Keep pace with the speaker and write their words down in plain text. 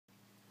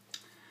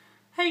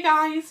Hey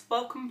guys,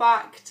 welcome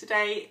back.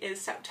 Today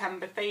is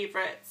September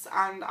favourites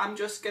and I'm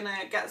just gonna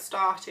get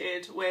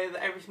started with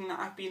everything that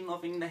I've been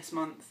loving this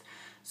month.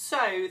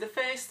 So the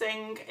first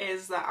thing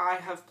is that I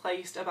have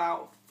placed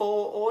about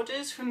 4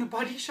 orders from the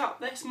Body Shop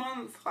this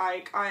month.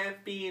 Like, I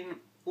have been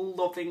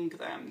loving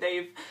them.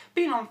 They've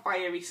been on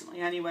fire recently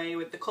anyway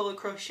with the Colour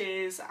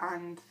Crushes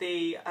and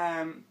the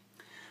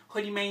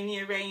Honey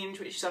Mania range,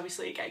 which is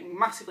obviously getting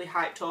massively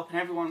hyped up and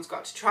everyone's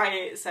got to try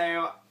it.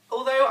 So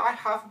although I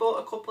have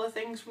bought a couple of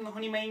things from the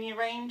Honey Mania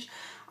range,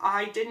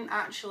 I didn't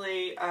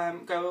actually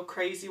go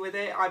crazy with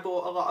it. I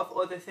bought a lot of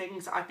other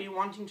things I've been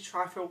wanting to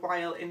try for a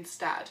while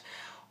instead.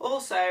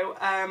 Also,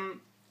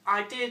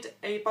 I did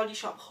a Body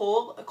Shop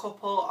haul a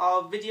couple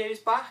of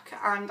videos back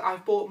and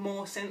I've bought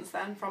more since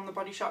then from the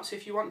Body Shop. So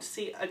if you want to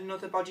see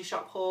another Body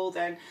Shop haul,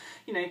 then,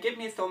 you know, give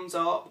me a thumbs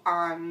up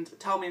and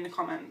tell me in the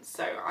comments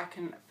so I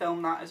can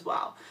film that as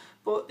well.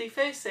 But the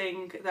first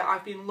thing that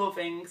I've been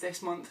loving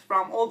this month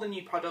from all the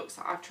new products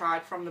that I've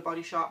tried from the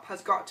Body Shop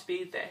has got to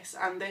be this,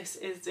 and this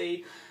is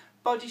the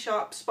Body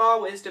Shop Spa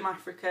Wisdom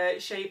Africa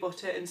Shea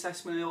Butter and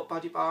Sesame Oil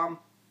Body Balm.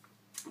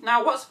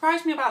 Now, what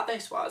surprised me about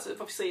this was,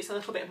 obviously it's a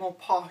little bit more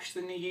posh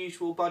than the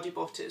usual body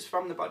butters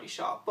from the Body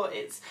Shop, but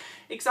it's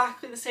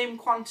exactly the same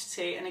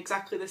quantity and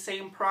exactly the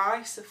same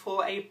price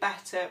for a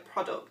better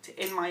product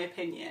in my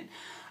opinion.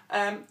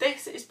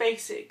 This is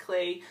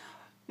basically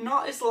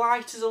not as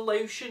light as a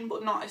lotion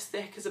but not as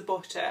thick as a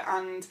butter,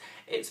 and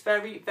it's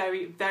very,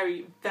 very,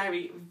 very,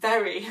 very,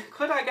 very,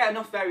 could I get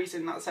enough berries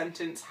in that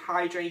sentence,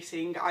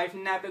 hydrating. I've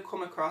never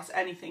come across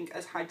anything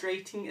as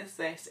hydrating as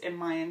this in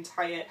my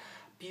entire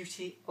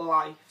beauty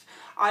life.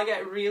 I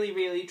get really,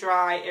 really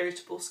dry,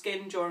 irritable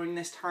skin during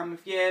this time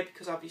of year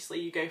because obviously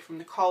you go from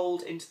the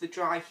cold into the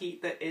dry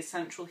heat that is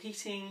central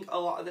heating a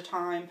lot of the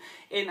time,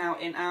 in,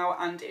 out,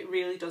 and it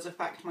really does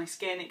affect my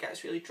skin. It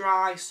gets really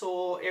dry,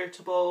 sore,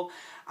 irritable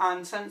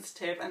and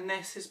sensitive, and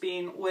this has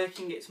been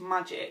working its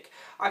magic.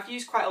 I've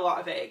used quite a lot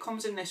of it. It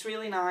comes in this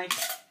really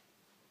nice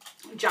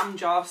jam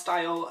jar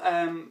style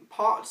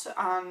pot,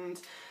 and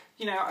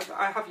you know,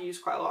 I have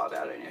used quite a lot of it.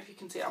 I don't know if you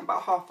can see it, I'm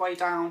about halfway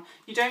down.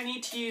 You don't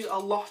need to use a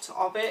lot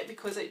of it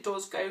because it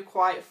does go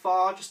quite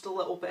far, just a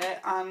little bit,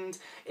 and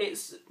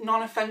it's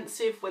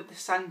non-offensive with the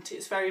scent.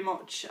 It's very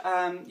much,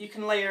 you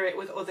can layer it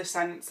with other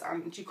scents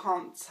and you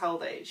can't tell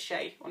that it's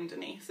Shea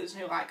underneath. There's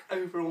no like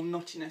overall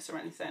nuttiness or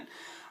anything.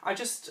 I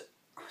just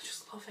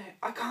love it.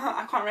 I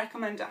can't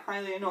recommend it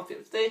highly enough. It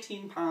was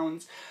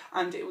 £13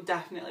 and it will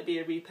definitely be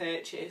a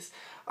repurchase.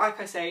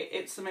 Like I say,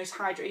 it's the most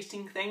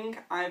hydrating thing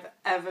I've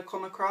ever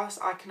come across.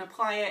 I can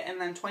apply it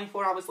and then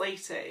 24 hours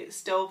later it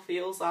still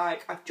feels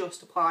like I've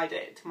just applied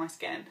it to my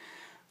skin.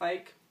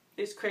 Like,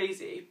 it's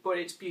crazy, but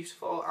it's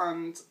beautiful,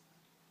 and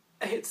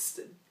it's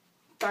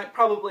like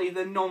probably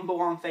the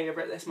 #1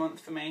 favourite this month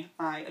for me.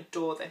 I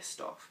adore this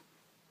stuff.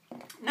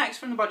 Next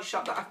from the Body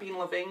Shop that I've been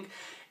loving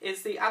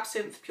is the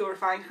Absinthe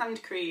Purifying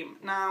Hand Cream.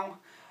 Now,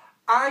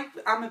 I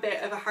am a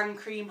bit of a hand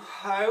cream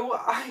hoe.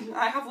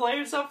 I have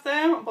loads of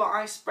them, but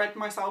I spread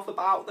myself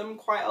about them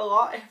quite a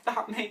lot, if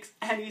that makes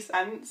any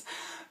sense.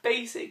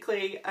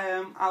 Basically,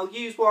 I'll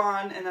use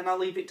one and then I'll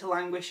leave it to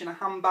languish in a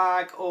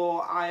handbag,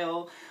 or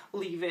I'll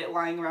leave it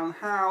lying around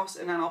the house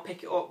and then I'll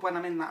pick it up when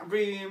I'm in that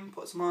room,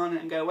 put some on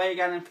and go away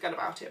again and forget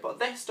about it. But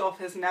this stuff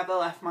has never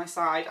left my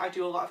side. I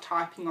do a lot of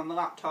typing on the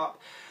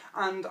laptop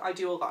and I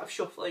do a lot of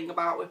shuffling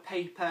about with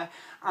paper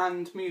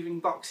and moving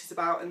boxes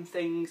about and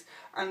things,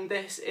 and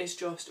this is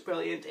just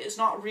brilliant. It's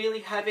not really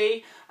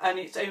heavy and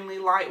it's only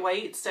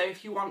lightweight, so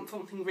if you want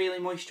something really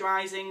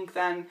moisturising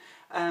then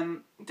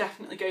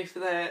definitely go for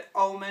the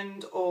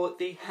almond or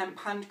the hemp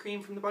hand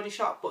cream from the Body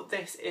Shop, but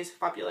this is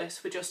fabulous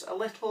for just a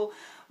little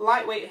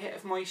lightweight hit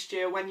of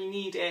moisture when you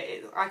need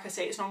it. Like I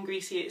say, it's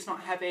non-greasy, it's not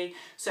heavy,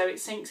 so it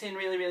sinks in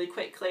really, really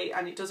quickly,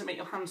 and it doesn't make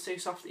your hands so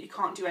soft that you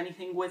can't do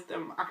anything with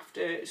them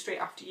straight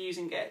after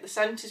using it. The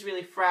scent is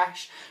really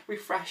fresh,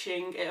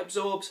 refreshing, it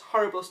absorbs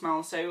horrible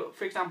smells. So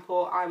for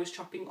example, I was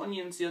chopping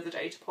onions the other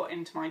day to put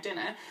into my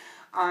dinner,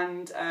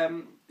 and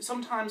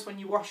sometimes when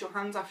you wash your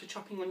hands after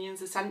chopping onions,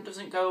 the scent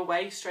doesn't go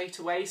away straight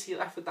away, so you're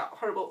left with that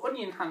horrible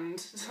onion hand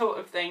sort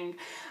of thing.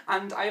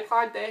 And I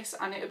applied this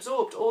and it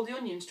absorbed all the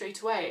onion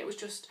straight away. It was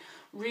just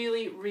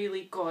really,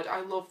 really good.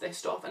 I love this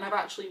stuff, and I've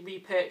actually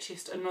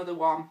repurchased another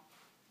one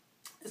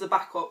as a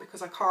backup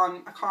because I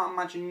can't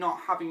imagine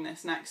not having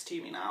this next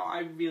to me now.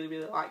 I really,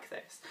 really like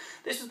this.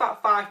 This was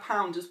about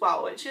 £5 as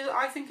well, which is,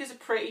 I think, is a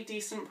pretty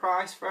decent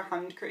price for a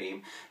hand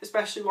cream,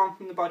 especially one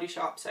from the Body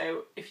Shop.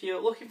 So if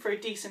you're looking for a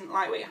decent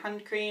lightweight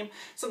hand cream,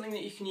 something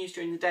that you can use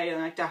during the day,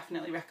 then I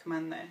definitely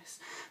recommend this.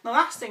 The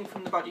last thing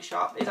from the Body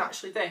Shop is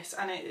actually this,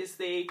 and it is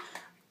the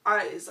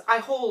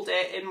I hauled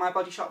it in my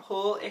Body Shop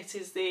haul. It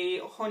is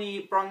the Honey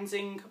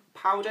Bronzing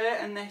Powder,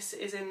 and this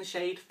is in the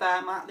shade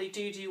Fair Matte. They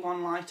do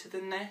one lighter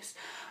than this,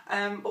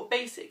 but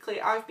basically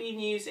I've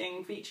been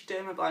using Vichy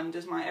Dermablend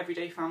as my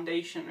everyday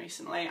foundation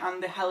recently,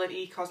 and the Helen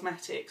E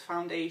Cosmetics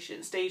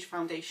foundation, Stage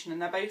Foundation,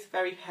 and they're both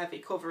very heavy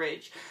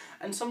coverage,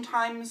 and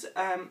sometimes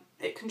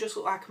it can just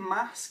look like a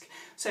mask.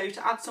 So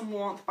to add some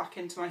warmth back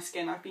into my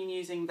skin, I've been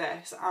using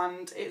this,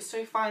 and it's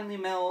so finely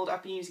milled.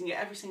 I've been using it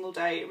every single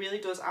day. It really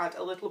does add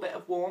a little bit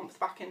of warmth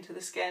back into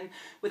the skin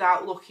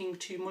without looking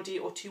too muddy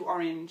or too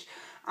orange,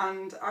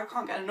 and I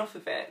can't get enough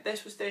of it.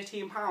 This was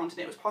 £13 and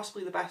it was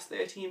possibly the best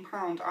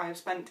 £13 I have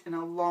spent in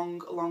a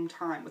long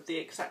time, with the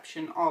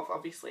exception of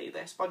obviously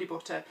this body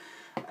butter,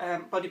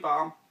 body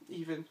balm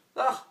even.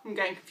 Ugh, I'm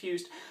getting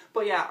confused.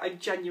 But yeah, I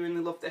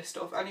genuinely love this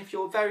stuff, and if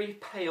you're very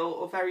pale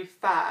or very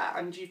fair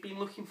and you've been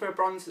looking for a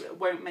bronzer that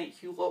won't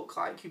make you look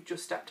like you've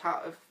just stepped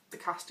out of the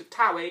cast of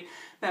Towie,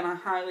 then I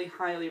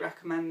highly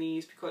recommend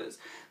these, because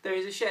there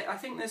is a shade, I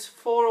think there's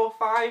 4 or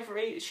 5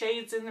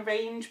 shades in the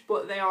range,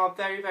 but they are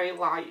very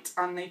light,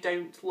 and they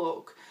don't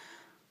look,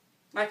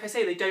 like I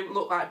say, they don't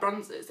look like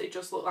bronzers, they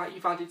just look like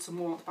you've added some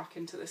warmth back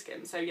into the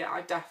skin. So yeah,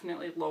 I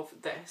definitely love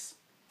this.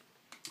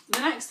 The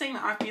next thing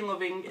that I've been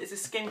loving is a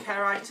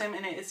skincare item,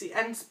 and it is the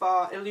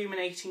N-Spa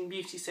Illuminating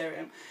Beauty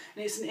Serum,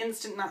 and it's an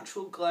instant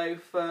natural glow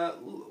for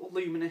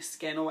luminous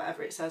skin, or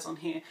whatever it says on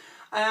here.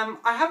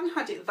 I haven't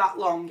had it that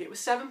long. It was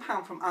 £7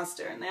 from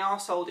Asda, and they are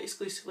sold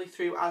exclusively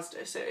through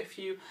Asda, so if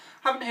you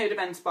haven't heard of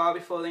N-Spa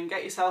before, then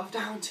get yourself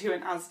down to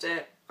an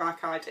Asda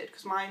like I did,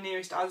 because my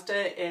nearest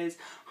Asda is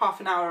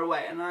half an hour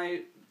away, and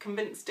I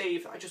convinced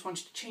Dave that I just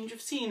wanted a change of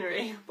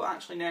scenery, but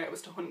actually no, it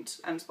was to hunt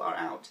N-Spa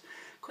out,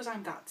 because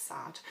I'm that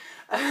sad.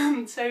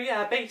 So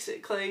yeah,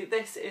 basically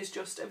this is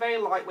just a very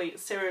lightweight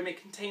serum.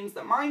 It contains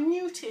the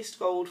minutest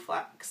gold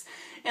flecks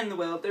in the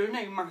world. There are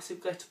no massive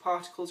glitter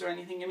particles or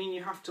anything. I mean,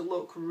 you have to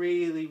look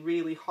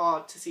really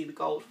hard to see the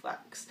gold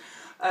flecks.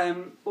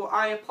 But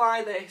I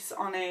apply this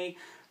on a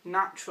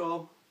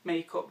natural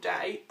makeup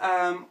day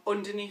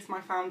underneath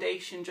my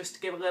foundation, just to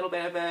give a little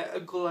bit of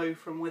a glow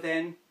from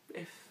within,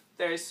 if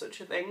there is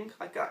such a thing,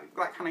 like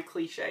that kind of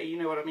cliche, you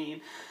know what I mean.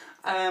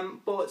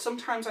 But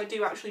sometimes I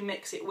do actually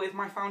mix it with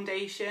my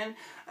foundation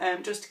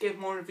just to give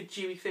more of a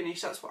dewy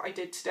finish. That's what I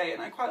did today,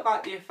 and I quite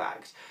like the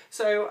effect.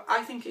 So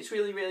I think it's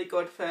really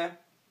good for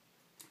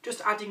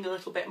just adding a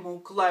little bit more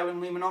glow and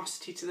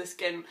luminosity to the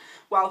skin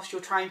whilst you're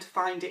trying to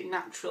find it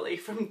naturally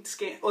from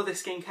other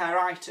skincare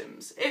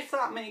items, if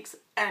that makes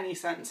any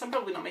sense. I'm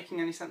probably not making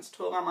any sense at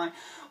all, am I?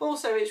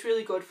 Also, it's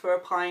really good for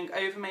applying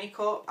over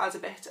makeup as a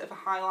bit of a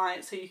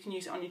highlight, so you can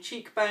use it on your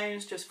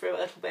cheekbones just for a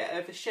little bit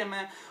of a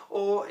shimmer,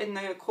 or in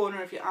the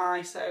corner of your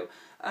eye, so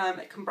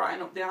it can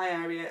brighten up the eye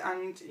area,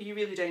 and you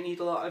really don't need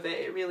a lot of it.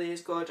 It really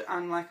is good,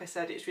 and like I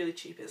said, it's really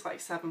cheap. It's like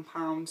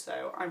 £7,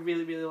 so I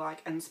really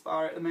like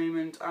N-Spa at the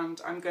moment, and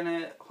I'm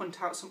gonna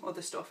hunt out some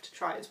other stuff to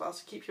try as well,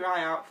 so keep your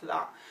eye out for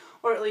that,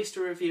 or at least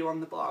a review on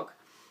the blog.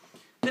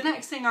 The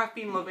next thing I've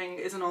been loving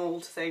is an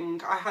old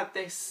thing. I had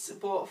this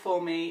bought for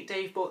me,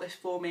 Dave bought this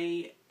for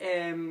me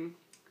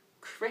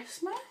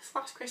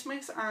last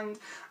Christmas, and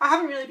I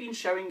haven't really been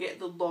showing it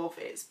the love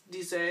it's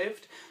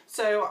deserved.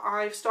 So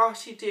I've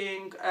started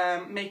doing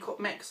Makeup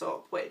Mix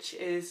Up, which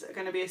is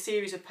going to be a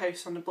series of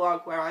posts on the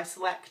blog where I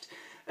select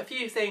a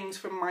few things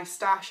from my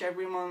stash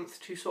every month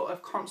to sort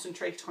of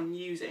concentrate on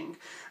using,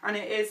 and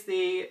it is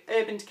the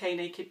Urban Decay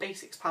Naked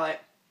Basics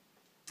palette.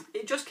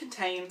 It just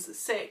contains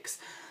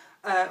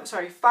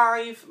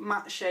 5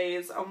 matte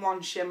shades and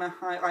 1 shimmer,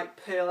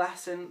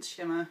 pearlescent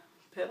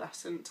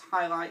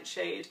highlight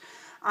shade.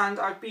 And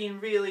I've been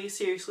really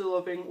seriously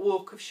loving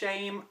Walk of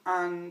Shame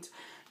and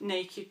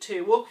Naked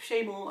 2. Walk of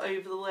Shame all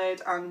over the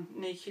lid, and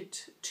Naked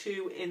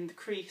 2 in the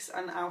crease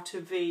and outer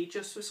V,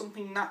 just for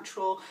something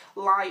natural,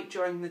 light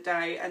during the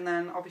day. And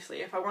then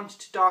obviously if I wanted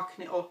to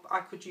darken it up,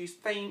 I could use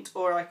Faint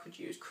or I could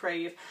use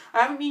Crave. I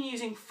haven't been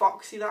using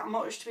Foxy that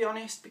much, to be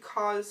honest,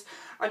 because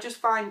I just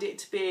find it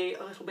to be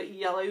a little bit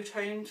yellow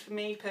toned for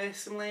me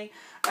personally.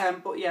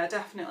 But yeah,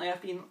 definitely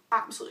I've been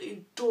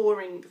absolutely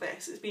adoring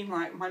this. It's been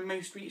like my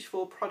most reached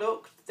for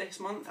product this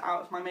month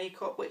out of my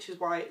makeup, which is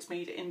why it's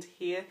made it into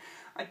here.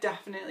 I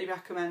definitely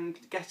recommend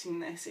getting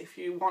this if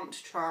you want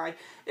to try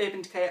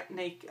Urban Decay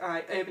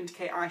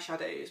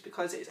eyeshadows,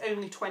 because it's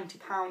only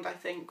 £20 I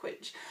think,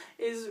 which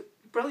is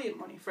brilliant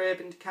money for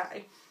Urban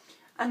Decay.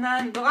 And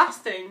then the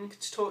last thing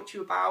to talk to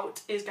you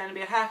about is going to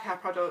be a hair care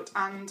product,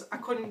 and I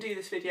couldn't do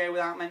this video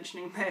without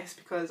mentioning this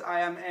because I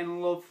am in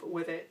love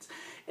with it.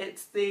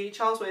 It's the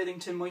Charles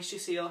Worthington Moisture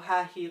Seal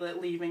Hair Healer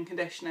Leave-In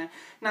Conditioner.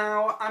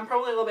 Now, I'm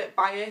probably a little bit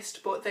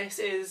biased, but this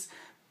is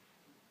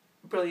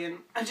brilliant.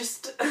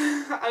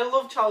 I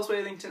love Charles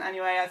Worthington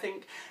anyway. I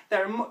think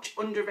they're a much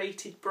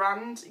underrated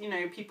brand. You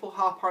know, people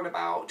harp on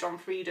about John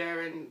Frieda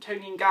and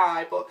Toni and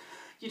Guy, but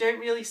you don't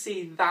really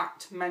see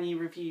that many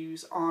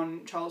reviews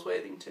on Charles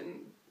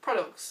Worthington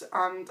products,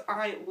 and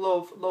I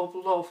love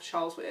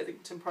Charles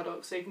Worthington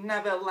products. They've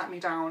never let me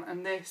down,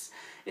 and this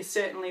is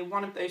certainly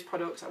one of those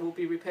products I will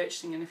be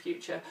repurchasing in the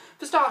future.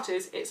 For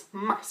starters, it's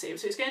massive,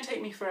 so it's going to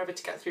take me forever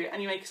to get through it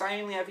anyway, because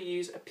I only ever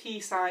use a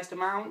pea-sized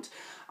amount.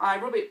 I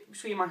rub it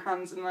between my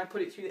hands and then I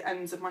put it through the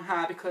ends of my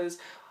hair, because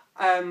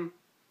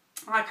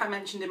like I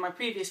mentioned in my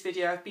previous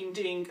video, I've been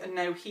doing a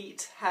no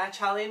heat hair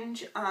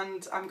challenge,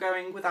 and I'm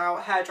going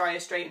without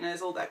hairdryer,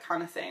 straighteners, all that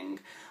kind of thing,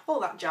 all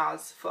that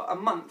jazz for a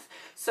month.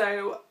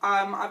 So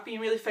I've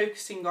been really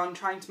focusing on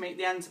trying to make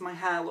the ends of my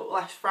hair look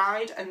less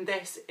fried, and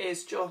this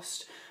is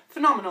just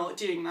phenomenal at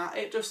doing that.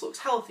 It just looks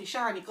healthy,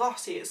 shiny,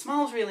 glossy, it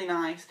smells really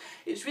nice,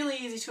 it's really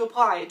easy to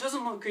apply, it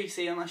doesn't look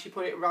greasy unless you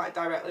put it right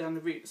directly on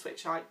the roots,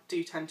 which I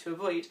do tend to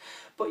avoid.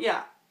 But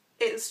yeah,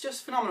 it's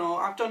just phenomenal.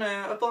 I've done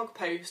a blog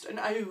post, an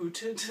ode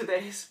to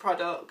this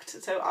product,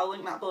 so I'll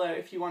link that below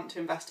if you want to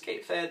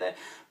investigate further.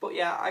 But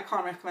yeah, I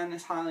can't recommend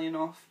this highly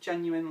enough,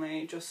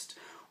 genuinely just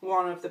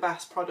one of the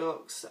best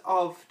products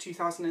of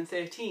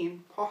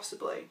 2013,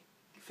 possibly,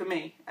 for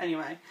me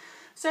anyway.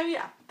 So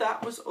yeah,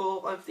 that was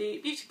all of the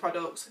beauty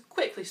products.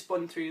 Quickly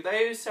spun through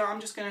those, so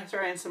I'm just going to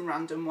throw in some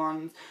random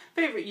ones.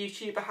 Favourite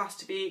YouTuber has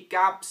to be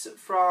Gabs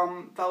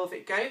from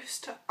Velvet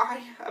Ghost.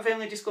 I have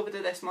only discovered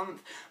her this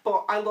month,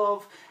 but I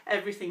love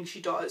everything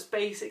she does.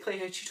 Basically,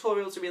 her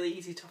tutorials are really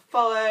easy to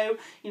follow.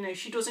 You know,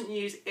 she doesn't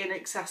use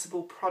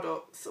inaccessible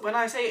products. When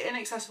I say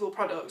inaccessible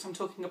products, I'm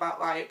talking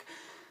about like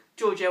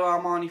Giorgio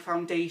Armani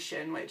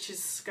foundation, which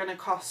is going to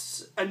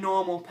cost a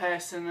normal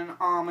person an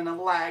arm and a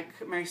leg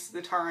most of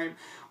the time,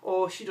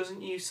 or she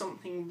doesn't use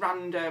something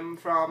random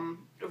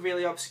from a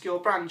really obscure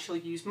brand. She'll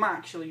use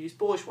MAC, she'll use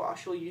Bourjois,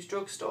 she'll use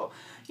drugstore,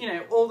 you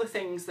know, all the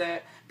things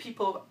that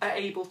people are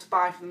able to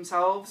buy for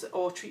themselves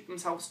or treat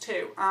themselves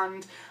to.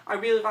 And I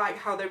really like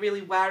how they're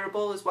really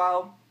wearable as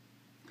well.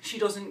 She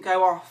doesn't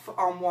go off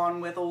on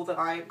one with all the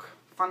like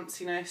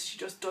fanciness, she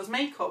just does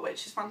makeup,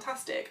 which is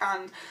fantastic,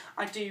 and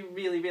I do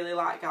really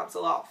like Gabs a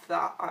lot for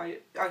that. I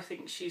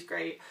think she's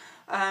great.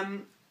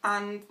 And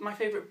my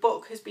favourite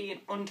book has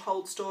been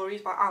Untold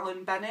Stories by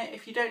Alan Bennett.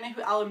 If you don't know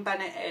who Alan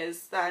Bennett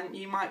is, then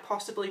you might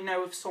possibly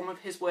know of some of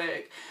his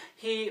work.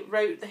 He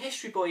wrote The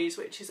History Boys,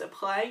 which is a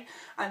play,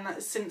 and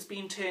that's since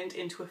been turned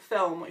into a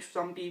film, which was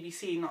on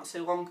BBC not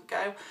so long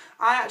ago.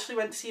 I actually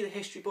went to see The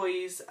History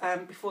Boys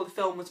before the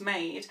film was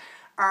made,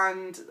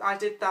 and I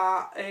did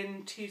that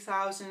in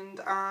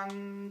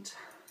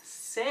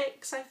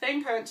 2006, I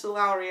think. I went to the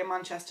Lowry in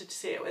Manchester to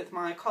see it with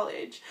my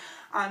college,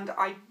 and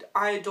I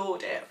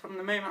adored it. From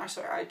the moment I saw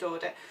it, I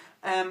adored it.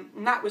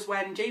 And that was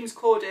when James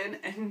Corden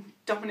and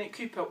Dominic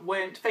Cooper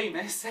weren't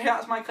famous, so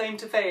that's my claim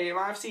to fame.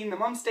 I've seen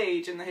them on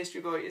stage in The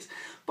History Boys.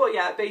 But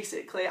yeah,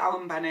 basically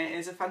Alan Bennett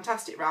is a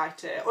fantastic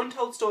writer.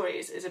 Untold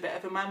Stories is a bit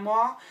of a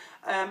memoir.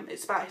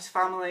 It's about his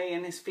family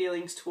and his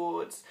feelings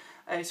towards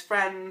his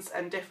friends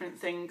and different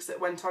things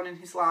that went on in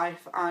his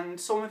life, and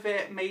some of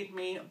it made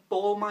me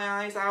bawl my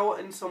eyes out,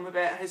 and some of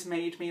it has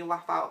made me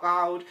laugh out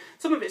loud.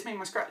 Some of it's made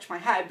me scratch my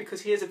head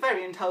because he is a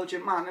very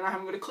intelligent man and I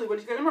haven't got a clue what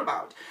he's going on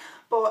about.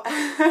 But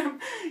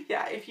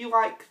yeah, if you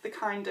like the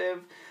kind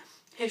of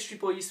History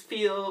Boys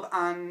feel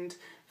and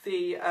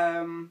the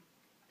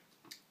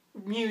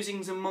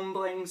musings and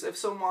mumblings of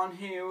someone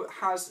who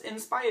has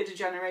inspired a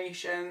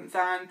generation,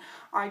 then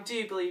I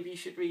do believe you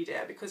should read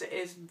it, because it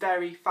is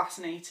very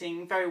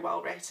fascinating, very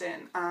well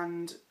written,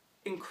 and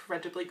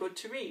incredibly good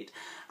to read.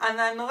 And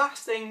then the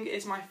last thing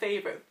is my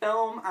favourite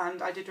film,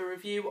 and I did a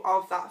review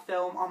of that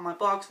film on my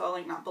blog, so I'll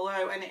link that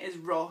below, and it is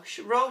Rush.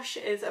 Rush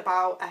is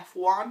about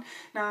F1.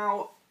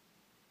 Now,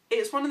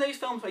 it's one of those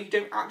films where you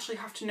don't actually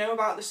have to know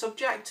about the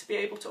subject to be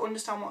able to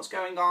understand what's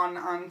going on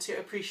and to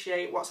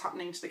appreciate what's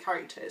happening to the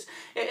characters.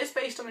 It is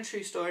based on a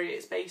true story.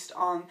 It's based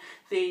on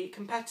the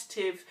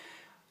competitiveness,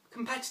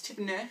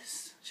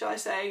 shall I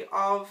say,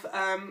 of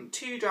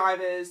two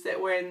drivers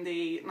that were in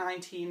the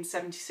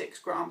 1976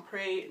 Grand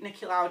Prix,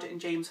 Niki Lauda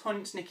and James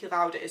Hunt. Niki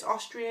Lauda is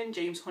Austrian,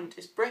 James Hunt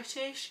is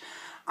British,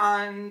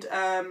 and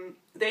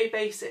they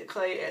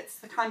basically, it's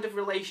the kind of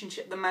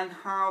relationship the men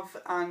have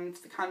and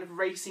the kind of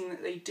racing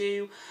that they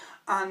do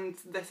and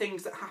the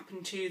things that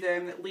happen to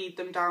them that lead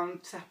them down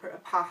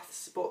separate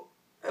paths, but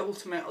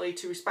ultimately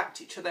to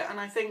respect each other. And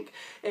I think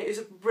it is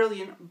a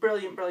brilliant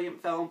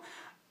film.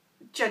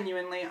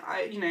 Genuinely,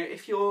 you know,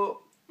 if you're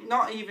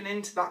not even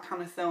into that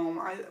kind of film,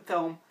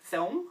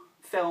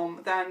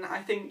 then I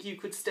think you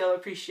could still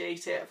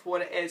appreciate it for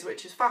what it is,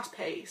 which is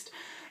fast-paced,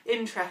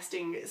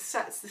 interesting, it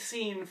sets the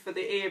scene for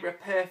the era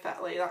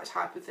perfectly, that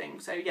type of thing.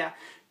 So yeah,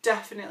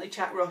 definitely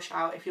check Rush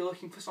out if you're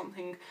looking for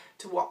something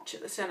to watch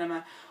at the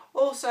cinema.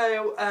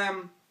 Also,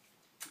 I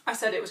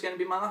said it was going to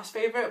be my last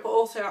favourite, but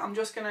also I'm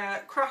just going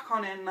to crack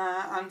on in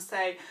there and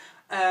say,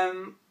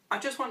 I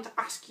just want to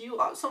ask you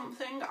about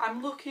something.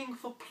 I'm looking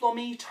for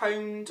plummy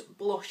toned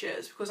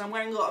blushes because I'm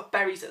wearing a lot of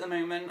berries at the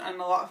moment and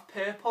a lot of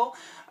purple,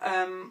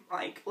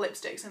 like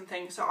lipsticks and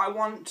things. So I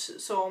want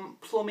some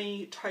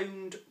plummy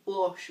toned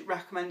blush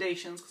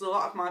recommendations because a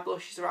lot of my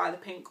blushes are either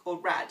pink or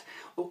red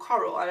or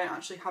coral. I don't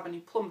actually have any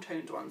plum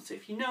toned ones. So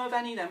if you know of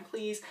any, then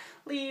please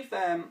leave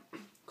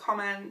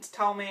comment,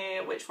 tell me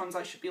which ones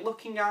I should be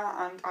looking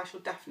at, and I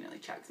shall definitely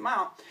check them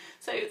out.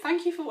 So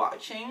thank you for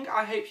watching.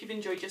 I hope you've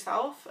enjoyed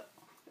yourself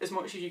as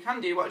much as you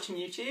can do watching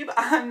YouTube,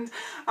 and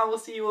I will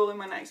see you all in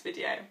my next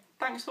video.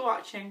 Thanks for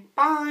watching.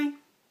 Bye!